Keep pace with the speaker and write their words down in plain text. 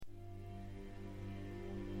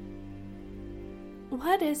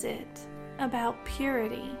What is it about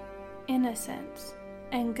purity, innocence,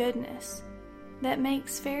 and goodness that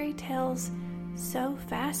makes fairy tales so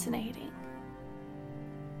fascinating?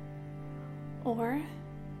 Or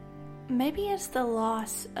maybe it's the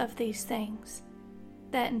loss of these things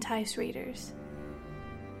that entice readers.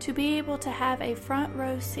 To be able to have a front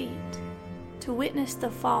row seat to witness the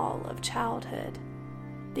fall of childhood,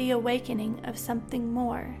 the awakening of something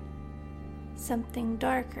more, something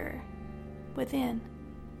darker within.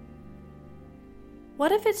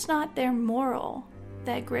 What if it's not their moral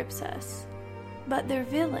that grips us, but their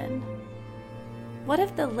villain? What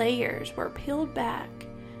if the layers were peeled back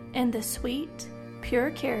and the sweet,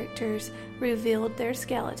 pure characters revealed their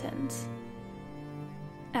skeletons?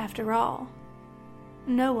 After all,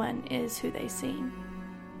 no one is who they seem.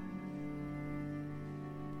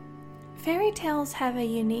 Fairy tales have a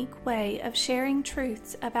unique way of sharing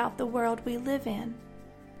truths about the world we live in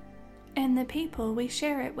and the people we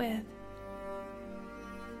share it with.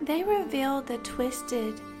 They reveal the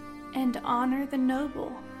twisted and honor the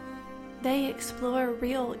noble. They explore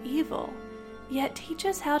real evil, yet teach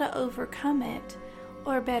us how to overcome it,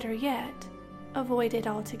 or better yet, avoid it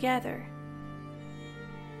altogether.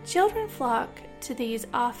 Children flock to these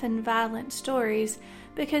often violent stories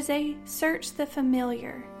because they search the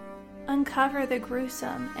familiar, uncover the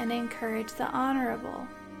gruesome, and encourage the honorable.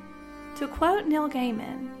 To quote Neil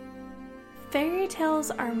Gaiman, fairy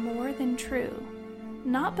tales are more than true,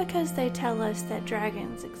 not because they tell us that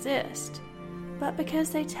dragons exist, but because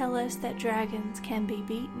they tell us that dragons can be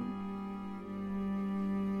beaten.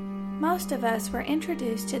 Most of us were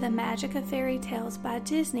introduced to the magic of fairy tales by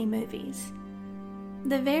Disney movies.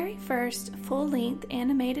 The very first full-length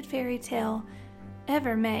animated fairy tale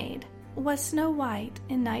ever made was Snow White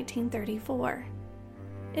in 1934.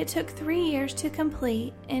 It took 3 years to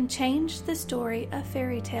complete and changed the story of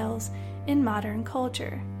fairy tales in modern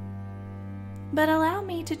culture. But allow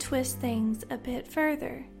me to twist things a bit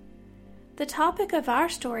further. The topic of our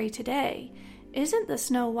story today isn't the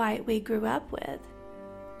Snow White we grew up with.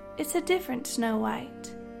 It's a different Snow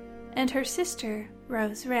White, and her sister,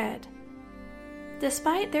 Rose Red.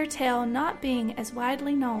 Despite their tale not being as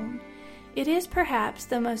widely known, it is perhaps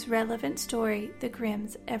the most relevant story the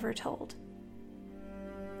Grimms ever told.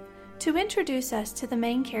 To introduce us to the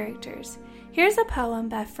main characters, here's a poem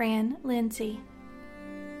by Fran Lindsay.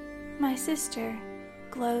 My sister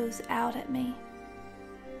glows out at me,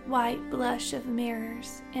 white blush of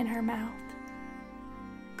mirrors in her mouth.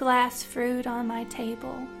 Glass fruit on my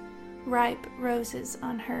table, ripe roses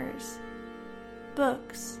on hers.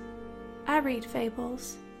 Books, I read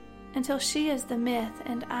fables, until she is the myth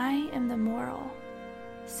and I am the moral,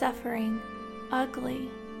 suffering, ugly,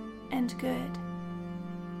 and good.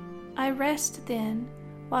 I rest then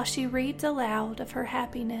while she reads aloud of her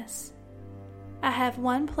happiness. I have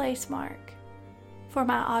one place mark for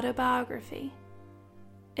my autobiography.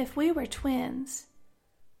 If we were twins,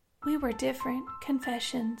 we were different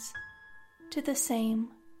confessions to the same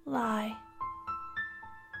lie.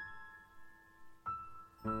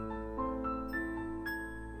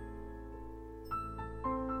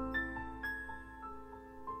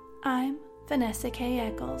 I'm Vanessa K.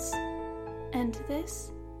 Eccles, and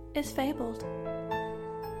this is Fabled.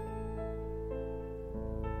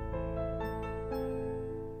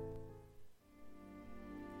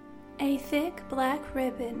 A thick black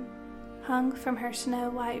ribbon hung from her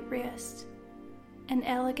snow-white wrist, an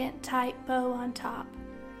elegant tight bow on top.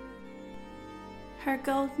 Her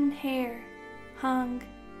golden hair hung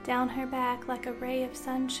down her back like a ray of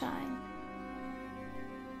sunshine,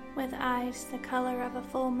 with eyes the color of a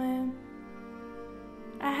full moon.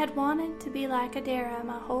 I had wanted to be like Adara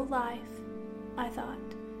my whole life, I thought,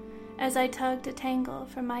 as I tugged a tangle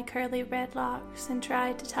from my curly red locks and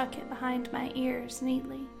tried to tuck it behind my ears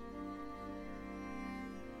neatly.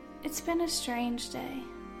 It's been a strange day,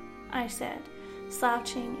 I said,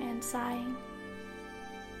 slouching and sighing.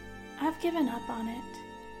 I've given up on it.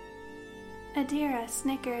 Adira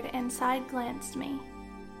snickered and side-glanced me.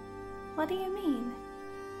 What do you mean?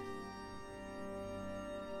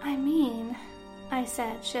 I mean, I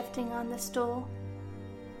said, shifting on the stool,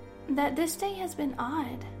 that this day has been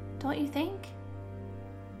odd, don't you think?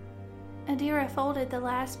 Adira folded the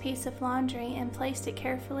last piece of laundry and placed it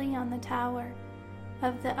carefully on the tower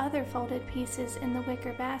of the other folded pieces in the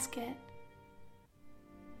wicker basket.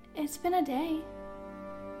 It's been a day.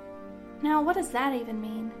 Now, what does that even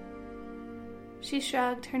mean? She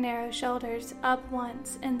shrugged her narrow shoulders up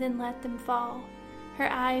once and then let them fall,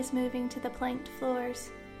 her eyes moving to the planked floors.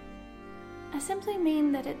 I simply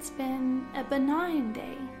mean that it's been a benign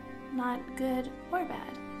day, not good or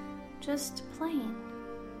bad, just plain.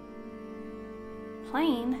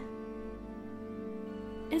 plain.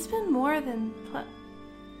 It's been more than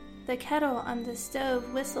The kettle on the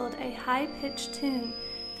stove whistled a high-pitched tune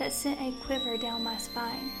that sent a quiver down my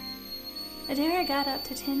spine. Adara got up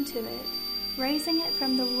to tend to it, raising it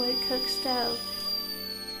from the wood-cooked stove,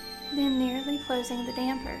 then nearly closing the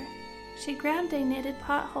damper. She grabbed a knitted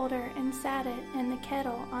pot holder and sat it and the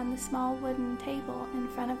kettle on the small wooden table in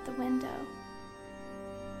front of the window.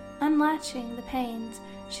 Unlatching the panes,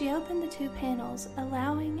 she opened the 2 panels,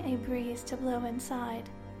 allowing a breeze to blow inside.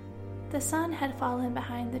 The sun had fallen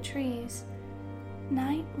behind the trees.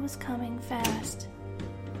 Night was coming fast.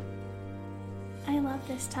 "I love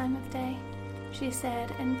this time of day," she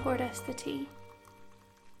said and poured us the tea.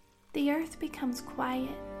 "The earth becomes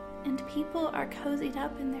quiet, and people are cozied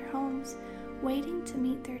up in their homes, waiting to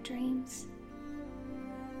meet their dreams."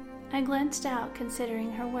 I glanced out,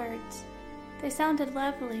 considering her words. They sounded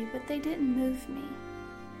lovely, but they didn't move me.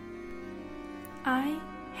 I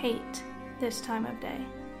hate this time of day.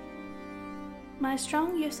 My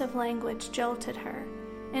strong use of language jolted her,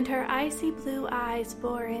 and her icy blue eyes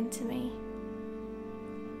bore into me.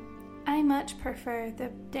 I much prefer the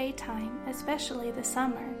daytime, especially the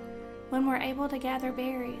summer, when we're able to gather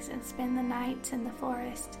berries and spend the nights in the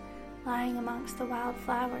forest, lying amongst the wild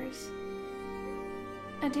flowers.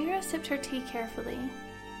 Adara sipped her tea carefully.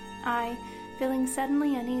 I, feeling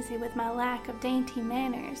suddenly uneasy with my lack of dainty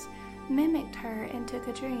manners, mimicked her and took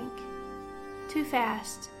a drink. Too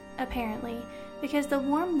fast, apparently, because the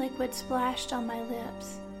warm liquid splashed on my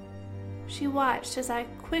lips. She watched as I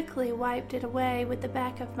quickly wiped it away with the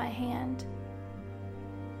back of my hand.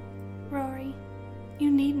 "Rory, you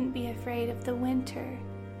needn't be afraid of the winter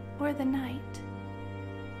or the night."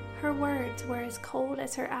 Her words were as cold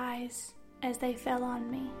as her eyes as they fell on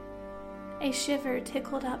me. A shiver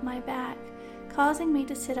tickled up my back, causing me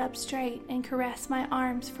to sit up straight and caress my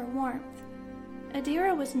arms for warmth.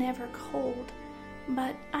 Adara was never cold,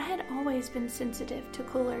 but I had always been sensitive to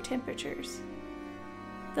cooler temperatures.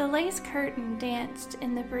 The lace curtain danced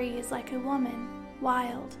in the breeze like a woman,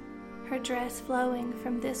 wild, her dress flowing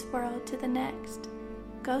from this world to the next,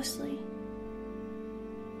 ghostly.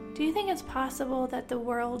 "Do you think it's possible that the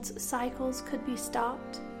world's cycles could be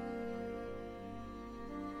stopped?"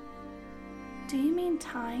 "Do you mean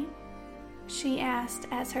time?" she asked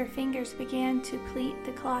as her fingers began to pleat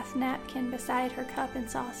the cloth napkin beside her cup and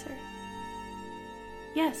saucer.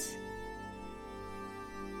 "Yes."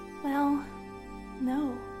 "Well,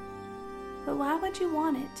 no. But why would you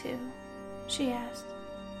want it to?" she asked.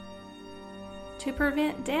 "To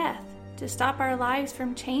prevent death, to stop our lives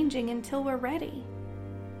from changing until we're ready."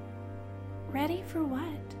 "Ready for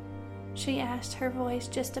what?" she asked, her voice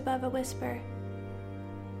just above a whisper.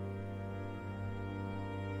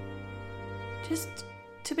 "Just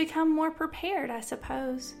to become more prepared, I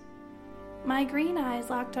suppose." My green eyes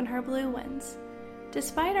locked on her blue ones.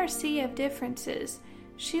 Despite our sea of differences,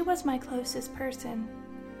 she was my closest person.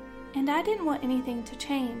 And I didn't want anything to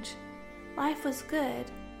change. Life was good.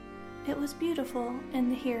 It was beautiful in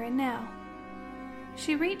the here and now.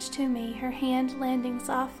 She reached to me, her hand landing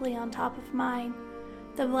softly on top of mine.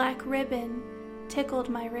 The black ribbon tickled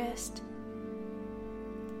my wrist.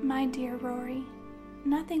 "My dear Rory,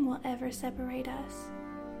 nothing will ever separate us."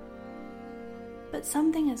 "But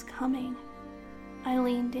something is coming." I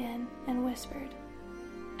leaned in and whispered.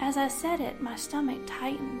 As I said it, my stomach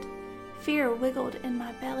tightened. Fear wiggled in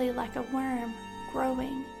my belly like a worm,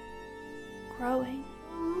 growing.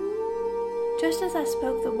 Just as I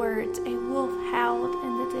spoke the words, a wolf howled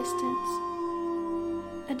in the distance.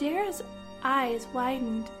 Adara's eyes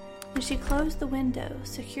widened, and she closed the window,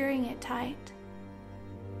 securing it tight.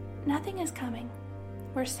 "Nothing is coming.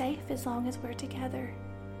 We're safe as long as we're together."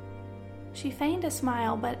 She feigned a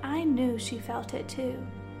smile, but I knew she felt it too.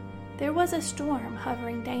 There was a storm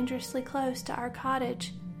hovering dangerously close to our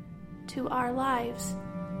cottage, to our lives,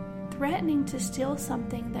 threatening to steal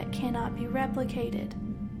something that cannot be replicated.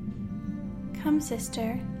 "Come,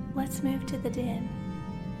 sister, let's move to the den.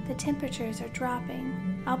 The temperatures are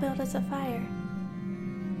dropping. I'll build us a fire."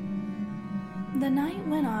 The night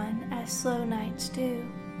went on as slow nights do.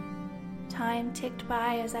 Time ticked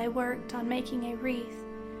by as I worked on making a wreath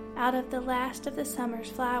out of the last of the summer's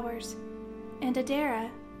flowers, and Adara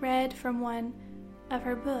read from one of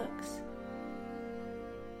her books.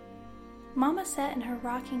 Mama sat in her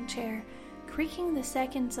rocking chair, creaking the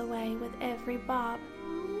seconds away with every bob.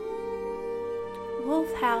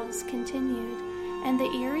 Wolf howls continued, and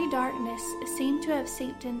the eerie darkness seemed to have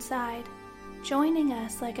seeped inside, joining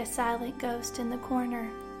us like a silent ghost in the corner,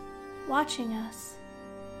 watching us,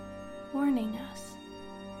 warning us.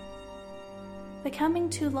 Becoming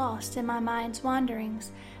too lost in my mind's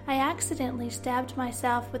wanderings, I accidentally stabbed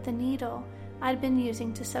myself with the needle I'd been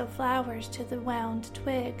using to sew flowers to the wound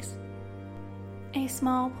twigs. A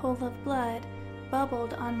small pool of blood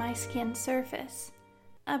bubbled on my skin surface.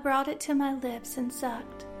 I brought it to my lips and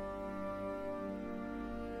sucked.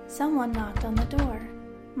 Someone knocked on the door.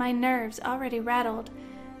 My nerves already rattled.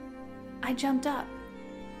 I jumped up.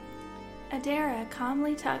 Adara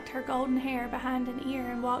calmly tucked her golden hair behind an ear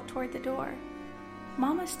and walked toward the door.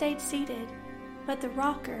 Mama stayed seated, but the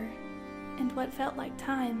rocker, and what felt like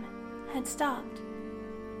time, had stopped.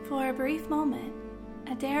 For a brief moment,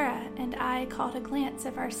 Adara and I caught a glance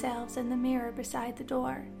of ourselves in the mirror beside the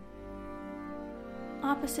door.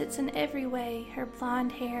 Opposites in every way, her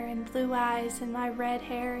blonde hair and blue eyes and my red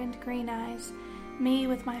hair and green eyes, me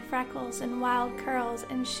with my freckles and wild curls,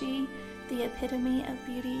 and she, the epitome of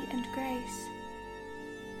beauty and grace.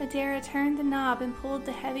 Adara turned the knob and pulled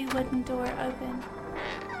the heavy wooden door open.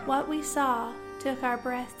 What we saw took our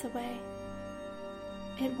breaths away.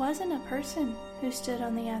 It wasn't a person who stood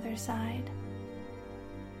on the other side,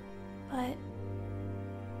 but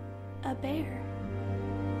a bear.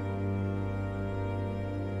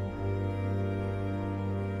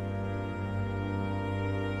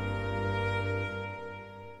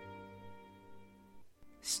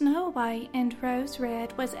 Snow White and Rose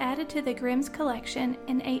Red was added to the Grimm's collection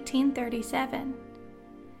in 1837.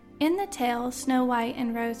 In the tale Snow White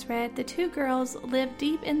and Rose Red, the two girls live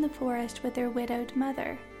deep in the forest with their widowed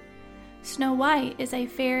mother. Snow White is a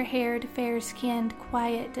fair-haired, fair-skinned,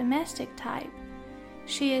 quiet, domestic type.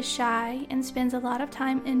 She is shy and spends a lot of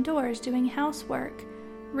time indoors doing housework,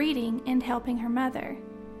 reading, and helping her mother.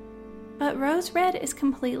 But Rose Red is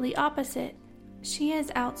completely opposite. She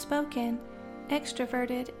is outspoken,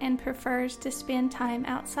 extroverted, and prefers to spend time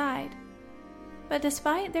outside. But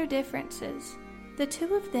despite their differences, the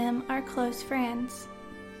two of them are close friends.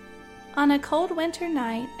 On a cold winter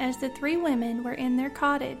night, as the three women were in their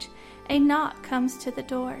cottage, a knock comes to the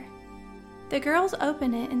door. The girls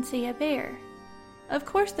open it and see a bear. Of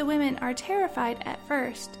course, the women are terrified at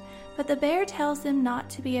first, but the bear tells them not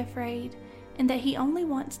to be afraid and that he only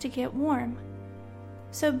wants to get warm.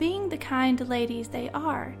 So, being the kind ladies they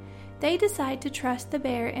are, they decide to trust the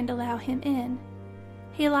bear and allow him in.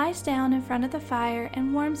 He lies down in front of the fire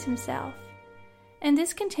and warms himself. And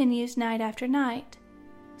this continues night after night.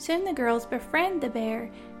 Soon the girls befriend the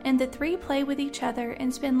bear, and the three play with each other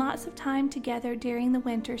and spend lots of time together during the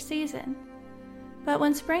winter season. But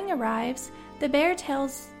when spring arrives, the bear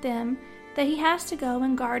tells them that he has to go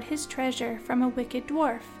and guard his treasure from a wicked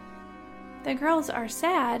dwarf. The girls are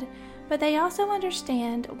sad, but they also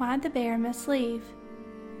understand why the bear must leave.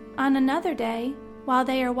 On another day, while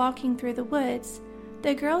they are walking through the woods,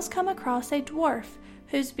 the girls come across a dwarf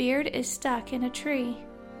whose beard is stuck in a tree.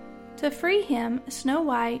 To free him, Snow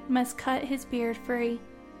White must cut his beard free.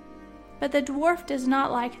 But the dwarf does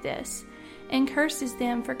not like this, and curses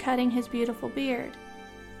them for cutting his beautiful beard.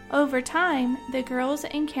 Over time, the girls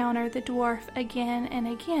encounter the dwarf again and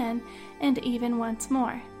again, and even once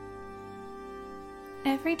more.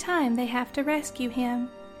 Every time they have to rescue him,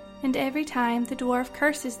 and every time the dwarf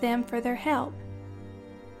curses them for their help.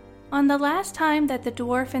 On the last time that the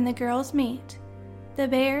dwarf and the girls meet, the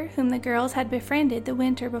bear, whom the girls had befriended the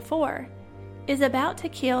winter before, is about to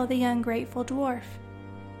kill the ungrateful dwarf.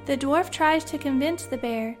 The dwarf tries to convince the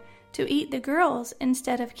bear to eat the girls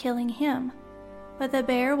instead of killing him, but the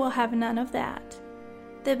bear will have none of that.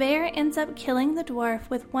 The bear ends up killing the dwarf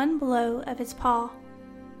with one blow of his paw.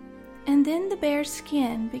 And then the bear's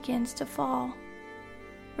skin begins to fall,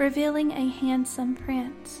 revealing a handsome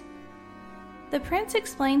prince. The prince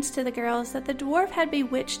explains to the girls that the dwarf had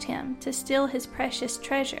bewitched him to steal his precious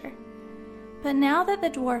treasure. But now that the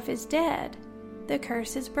dwarf is dead, the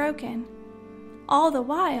curse is broken. All the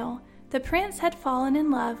while, the prince had fallen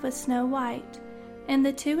in love with Snow White, and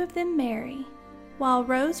the two of them marry, while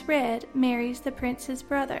Rose Red marries the prince's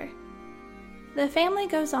brother. The family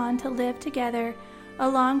goes on to live together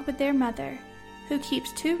along with their mother, who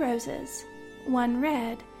keeps two roses, one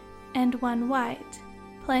red and one white,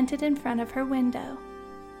 planted in front of her window.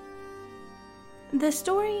 The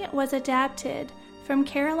story was adapted from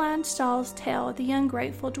Caroline Stahl's tale The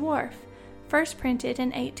Ungrateful Dwarf, first printed in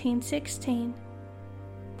 1816.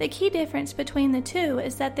 The key difference between the two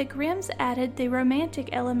is that the Grimms added the romantic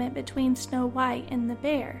element between Snow White and the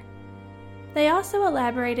bear. They also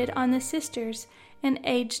elaborated on the sisters and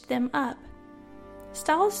aged them up.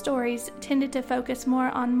 Stahl's stories tended to focus more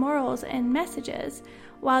on morals and messages,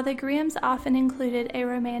 while the Grimms often included a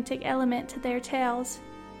romantic element to their tales.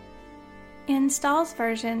 In Stahl's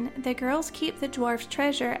version, the girls keep the dwarf's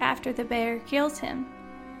treasure after the bear kills him.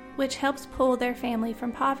 which helps pull their family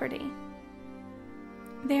from poverty.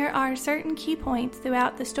 There are certain key points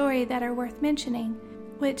throughout the story that are worth mentioning,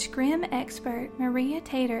 which Grimm expert Maria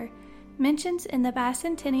Tater mentions in the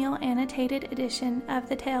bicentennial annotated edition of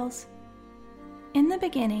the tales. In the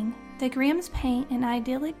beginning, the Grimms paint an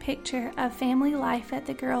idyllic picture of family life at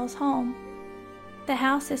the girls' home. The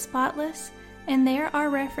house is spotless, and there are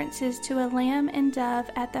references to a lamb and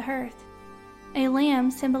dove at the hearth, a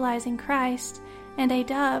lamb symbolizing Christ and a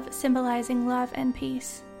dove symbolizing love and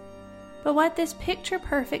peace. But what this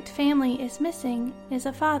picture-perfect family is missing is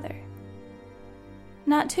a father.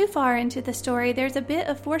 Not too far into the story, there's a bit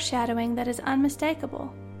of foreshadowing that is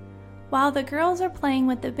unmistakable. While the girls are playing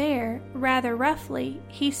with the bear, rather roughly,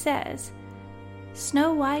 he says,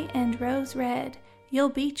 "Snow White and Rose Red, you'll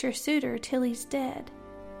beat your suitor till he's dead."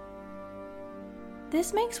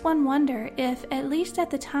 This makes one wonder if, at least at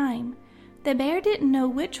the time, the bear didn't know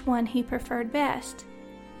which one he preferred best.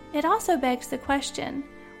 It also begs the question,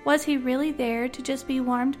 was he really there to just be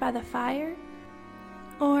warmed by the fire?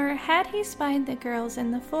 Or had he spied the girls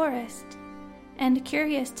in the forest, and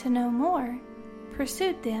curious to know more,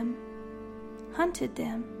 pursued them, hunted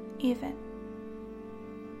them even?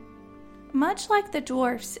 Much like the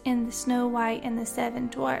dwarfs in the Snow White and the Seven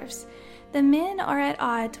Dwarfs, the men are at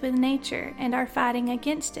odds with nature and are fighting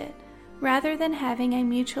against it, rather than having a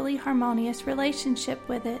mutually harmonious relationship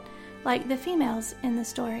with it like the females in the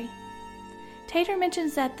story. Tater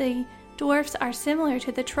mentions that the dwarfs are similar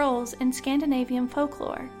to the trolls in Scandinavian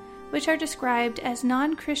folklore, which are described as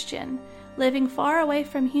non-Christian, living far away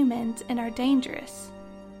from humans, and are dangerous.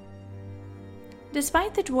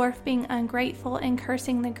 Despite the dwarf being ungrateful and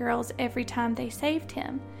cursing the girls every time they saved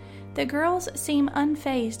him, the girls seem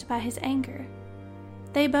unfazed by his anger.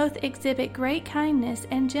 They both exhibit great kindness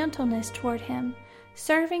and gentleness toward him,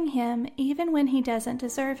 serving him even when he doesn't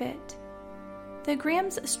deserve it. The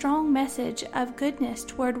Grimms' strong message of goodness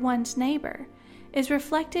toward one's neighbor is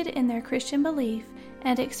reflected in their Christian belief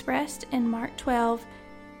and expressed in Mark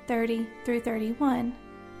 12:30-31.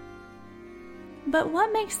 But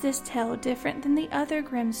what makes this tale different than the other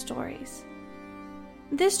Grimm stories?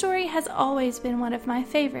 This story has always been one of my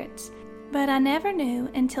favorites, but I never knew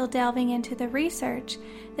until delving into the research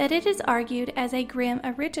that it is argued as a Grimm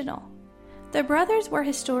original. The brothers were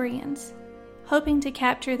historians, hoping to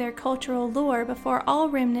capture their cultural lore before all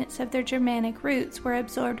remnants of their Germanic roots were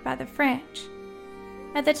absorbed by the French.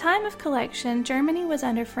 At the time of collection, Germany was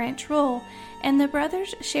under French rule, and the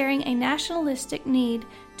brothers, sharing a nationalistic need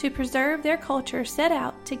to preserve their culture, set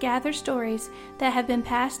out to gather stories that have been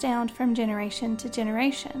passed down from generation to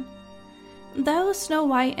generation. Though Snow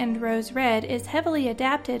White and Rose Red is heavily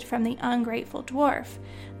adapted from The Ungrateful Dwarf,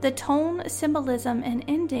 the tone, symbolism, and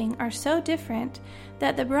ending are so different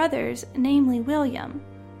that the brothers, namely William,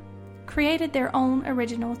 created their own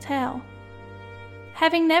original tale.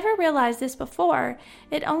 Having never realized this before,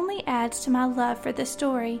 it only adds to my love for the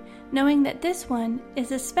story, knowing that this one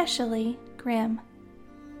is especially Grimm.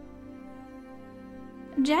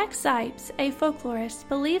 Jack Zipes, a folklorist,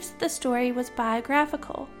 believes that the story was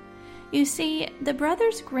biographical. You see, the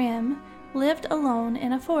brothers Grimm lived alone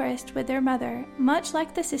in a forest with their mother, much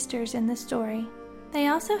like the sisters in the story. They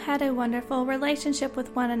also had a wonderful relationship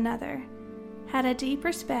with one another, had a deep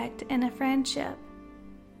respect and a friendship,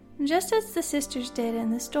 just as the sisters did in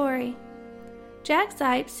the story. Jack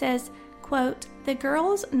Zipes says, quote, "The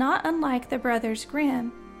girls, not unlike the brothers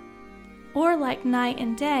Grimm, or like night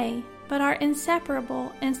and day, but are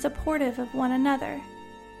inseparable and supportive of one another."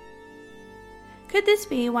 Could this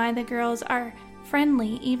be why the girls are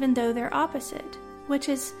friendly even though they're opposite, which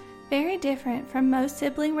is very different from most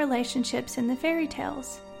sibling relationships in the fairy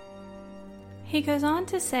tales? He goes on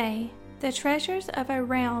to say, "The treasures of a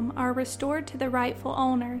realm are restored to the rightful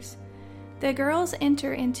owners. The girls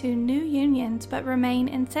enter into new unions but remain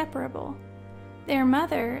inseparable. Their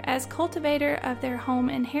mother, as cultivator of their home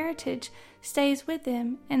and heritage, stays with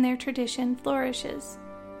them, and their tradition flourishes."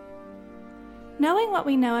 Knowing what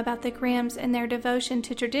we know about the Grimms and their devotion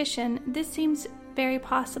to tradition, this seems very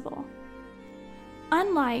possible.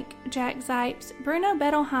 Unlike Jack Zipes, Bruno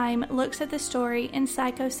Bettelheim looks at the story in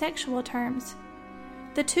psychosexual terms.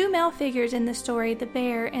 The two male figures in the story, the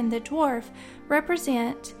bear and the dwarf,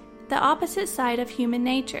 represent the opposite side of human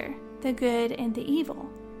nature, the good and the evil.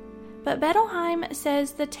 But Bettelheim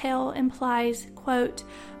says the tale implies, quote,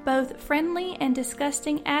 "both friendly and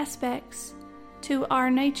disgusting aspects to our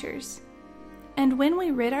natures. And when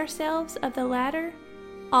we rid ourselves of the latter,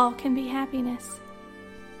 all can be happiness."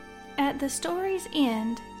 At the story's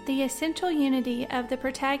end, the essential unity of the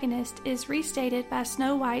protagonist is restated by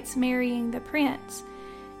Snow White's marrying the prince,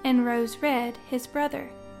 and Rose Red, his brother.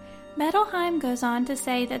 Bettelheim goes on to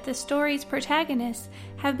say that the story's protagonists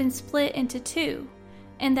have been split into two,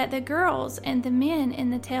 and that the girls and the men in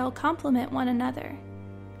the tale complement one another.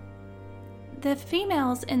 The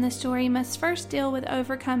females in the story must first deal with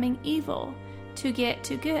overcoming evil to get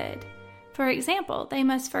to good. For example, they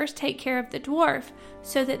must first take care of the dwarf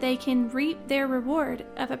so that they can reap their reward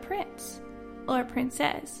of a prince or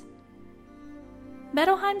princess.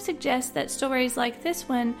 Bettelheim suggests that stories like this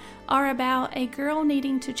one are about a girl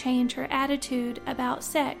needing to change her attitude about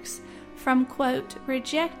sex from, quote,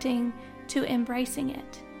 rejecting to embracing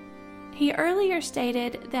it. He earlier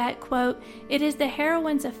stated that, quote, it is the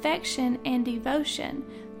heroine's affection and devotion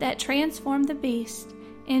that transform the beast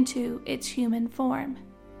into its human form.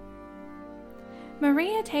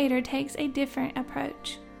 Maria Tater takes a different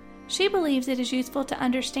approach. She believes it is useful to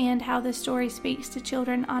understand how the story speaks to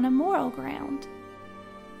children on a moral ground.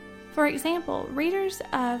 For example, readers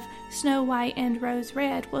of Snow White and Rose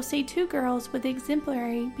Red will see two girls with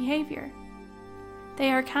exemplary behavior.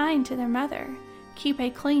 They are kind to their mother, keep a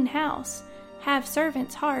clean house, have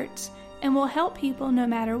servants' hearts, and will help people no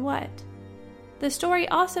matter what. The story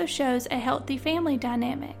also shows a healthy family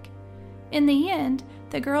dynamic. In the end,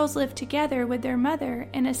 the girls live together with their mother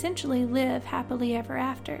and essentially live happily ever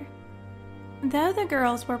after. Though the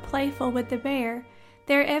girls were playful with the bear,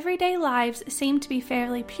 their everyday lives seemed to be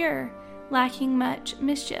fairly pure, lacking much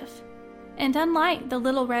mischief. And unlike the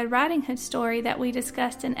Little Red Riding Hood story that we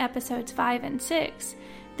discussed in episodes 5 and 6,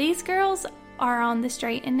 these girls are on the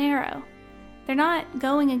straight and narrow. They're not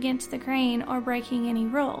going against the grain or breaking any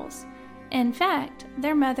rules. In fact,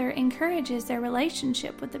 their mother encourages their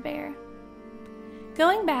relationship with the bear.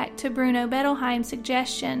 Going back to Bruno Bettelheim's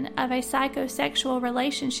suggestion of a psychosexual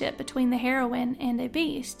relationship between the heroine and a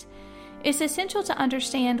beast, it's essential to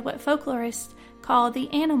understand what folklorists call the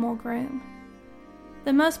animal groom.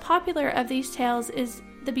 The most popular of these tales is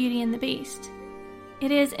The Beauty and the Beast.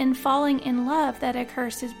 It is in falling in love that a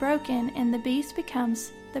curse is broken and the beast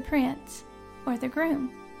becomes the prince, or the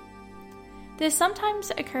groom. This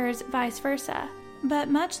sometimes occurs vice versa, but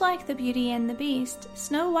much like The Beauty and the Beast,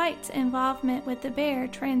 Snow White's involvement with the bear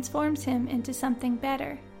transforms him into something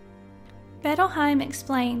better. Bettelheim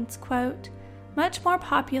explains, quote, much more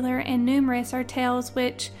popular and numerous are tales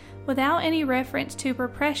which, without any reference to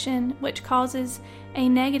repression which causes a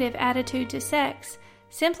negative attitude to sex,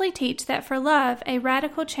 simply teach that for love, a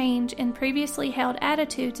radical change in previously held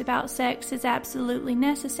attitudes about sex is absolutely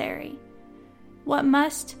necessary. What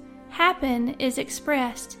must happen is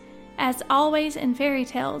expressed, as always in fairy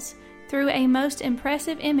tales, through a most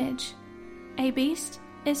impressive image. A beast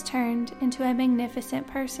is turned into a magnificent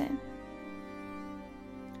person.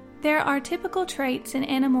 There are typical traits in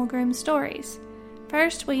animal groom stories.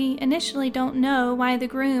 First, we initially don't know why the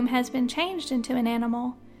groom has been changed into an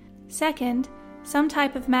animal. Second, some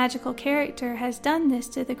type of magical character has done this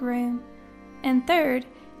to the groom. And third,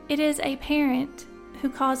 it is a parent who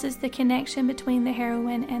causes the connection between the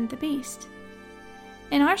heroine and the beast.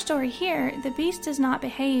 In our story here, the beast does not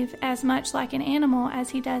behave as much like an animal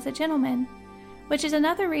as he does a gentleman, which is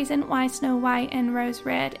another reason why Snow White and Rose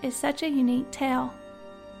Red is such a unique tale.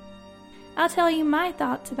 I'll tell you my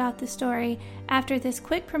thoughts about the story after this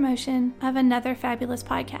quick promotion of another fabulous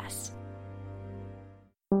podcast.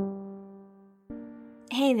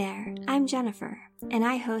 Hey there, I'm Jennifer, and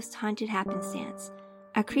I host Haunted Happenstance,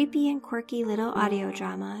 a creepy and quirky little audio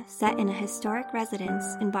drama set in a historic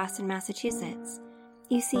residence in Boston, Massachusetts.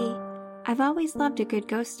 You see, I've always loved a good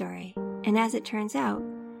ghost story, and as it turns out,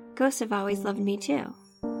 ghosts have always loved me too.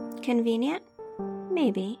 Convenient?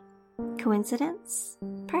 Maybe. Coincidence?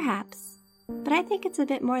 Perhaps. But I think it's a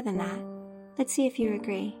bit more than that. Let's see if you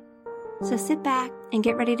agree. So sit back and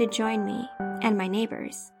get ready to join me, and my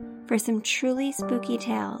neighbors, for some truly spooky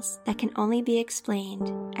tales that can only be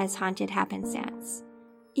explained as Haunted Happenstance.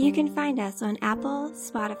 You can find us on Apple,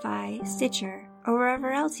 Spotify, Stitcher, or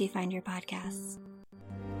wherever else you find your podcasts.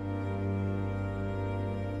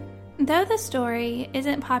 Though the story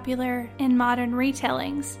isn't popular in modern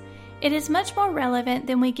retellings, it is much more relevant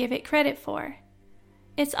than we give it credit for.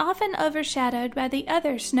 It's often overshadowed by the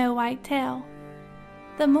other Snow White tale.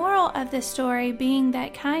 The moral of the story being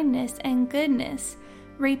that kindness and goodness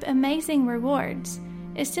reap amazing rewards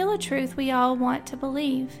is still a truth we all want to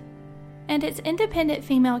believe. And its independent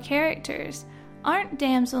female characters aren't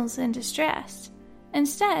damsels in distress.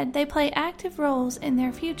 Instead, they play active roles in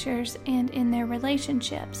their futures and in their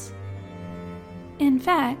relationships. In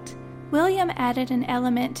fact, William added an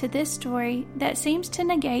element to this story that seems to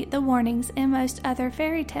negate the warnings in most other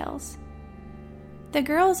fairy tales. The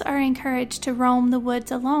girls are encouraged to roam the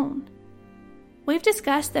woods alone. We've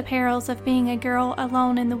discussed the perils of being a girl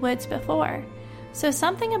alone in the woods before, So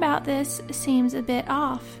something about this seems a bit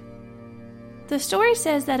off. The story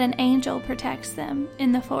says that an angel protects them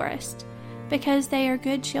in the forest because they are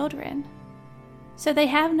good children, so they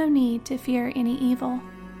have no need to fear any evil.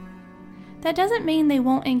 That doesn't mean they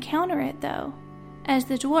won't encounter it, though, as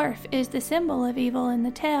the dwarf is the symbol of evil in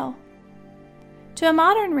the tale. To a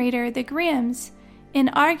modern reader, the Grimms, in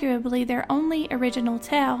arguably their only original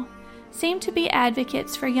tale, seem to be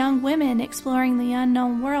advocates for young women exploring the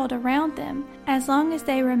unknown world around them as long as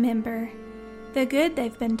they remember the good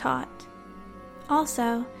they've been taught.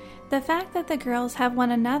 Also, the fact that the girls have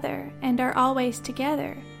one another and are always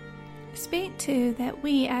together speak to that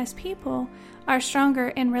we as people are stronger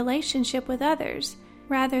in relationship with others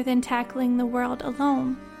rather than tackling the world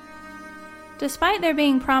alone. Despite there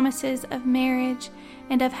being promises of marriage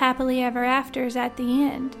and of happily ever afters at the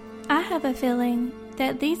end, I have a feeling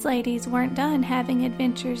that these ladies weren't done having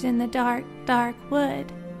adventures in the dark, dark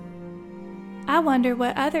wood. I wonder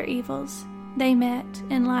what other evils they met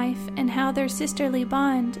in life and how their sisterly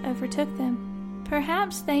bond overtook them.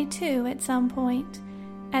 Perhaps they too, at some point,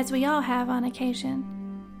 as we all have on occasion,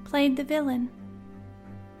 played the villain.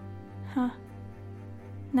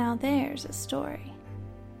 Now there's a story.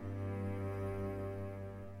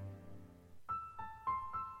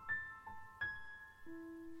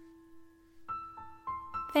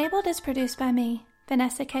 Fabled is produced by me,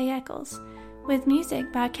 Vanessa K. Eccles, with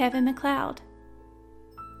music by Kevin MacLeod.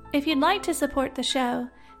 If you'd like to support the show,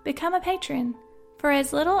 become a patron. For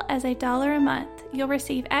as little as $1 a month, you'll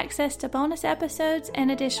receive access to bonus episodes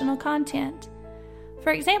and additional content.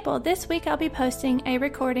 For example, this week I'll be posting a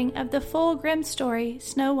recording of the full Grimm story,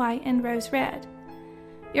 Snow White and Rose Red.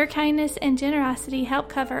 Your kindness and generosity help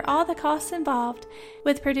cover all the costs involved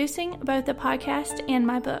with producing both the podcast and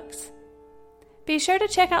my books. Be sure to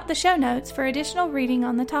check out the show notes for additional reading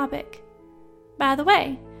on the topic. By the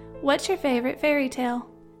way, what's your favorite fairy tale?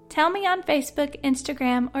 Tell me on Facebook,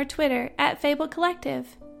 Instagram, or Twitter at Fabled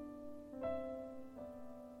Collective.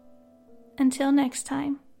 Until next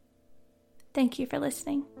time, thank you for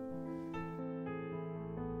listening.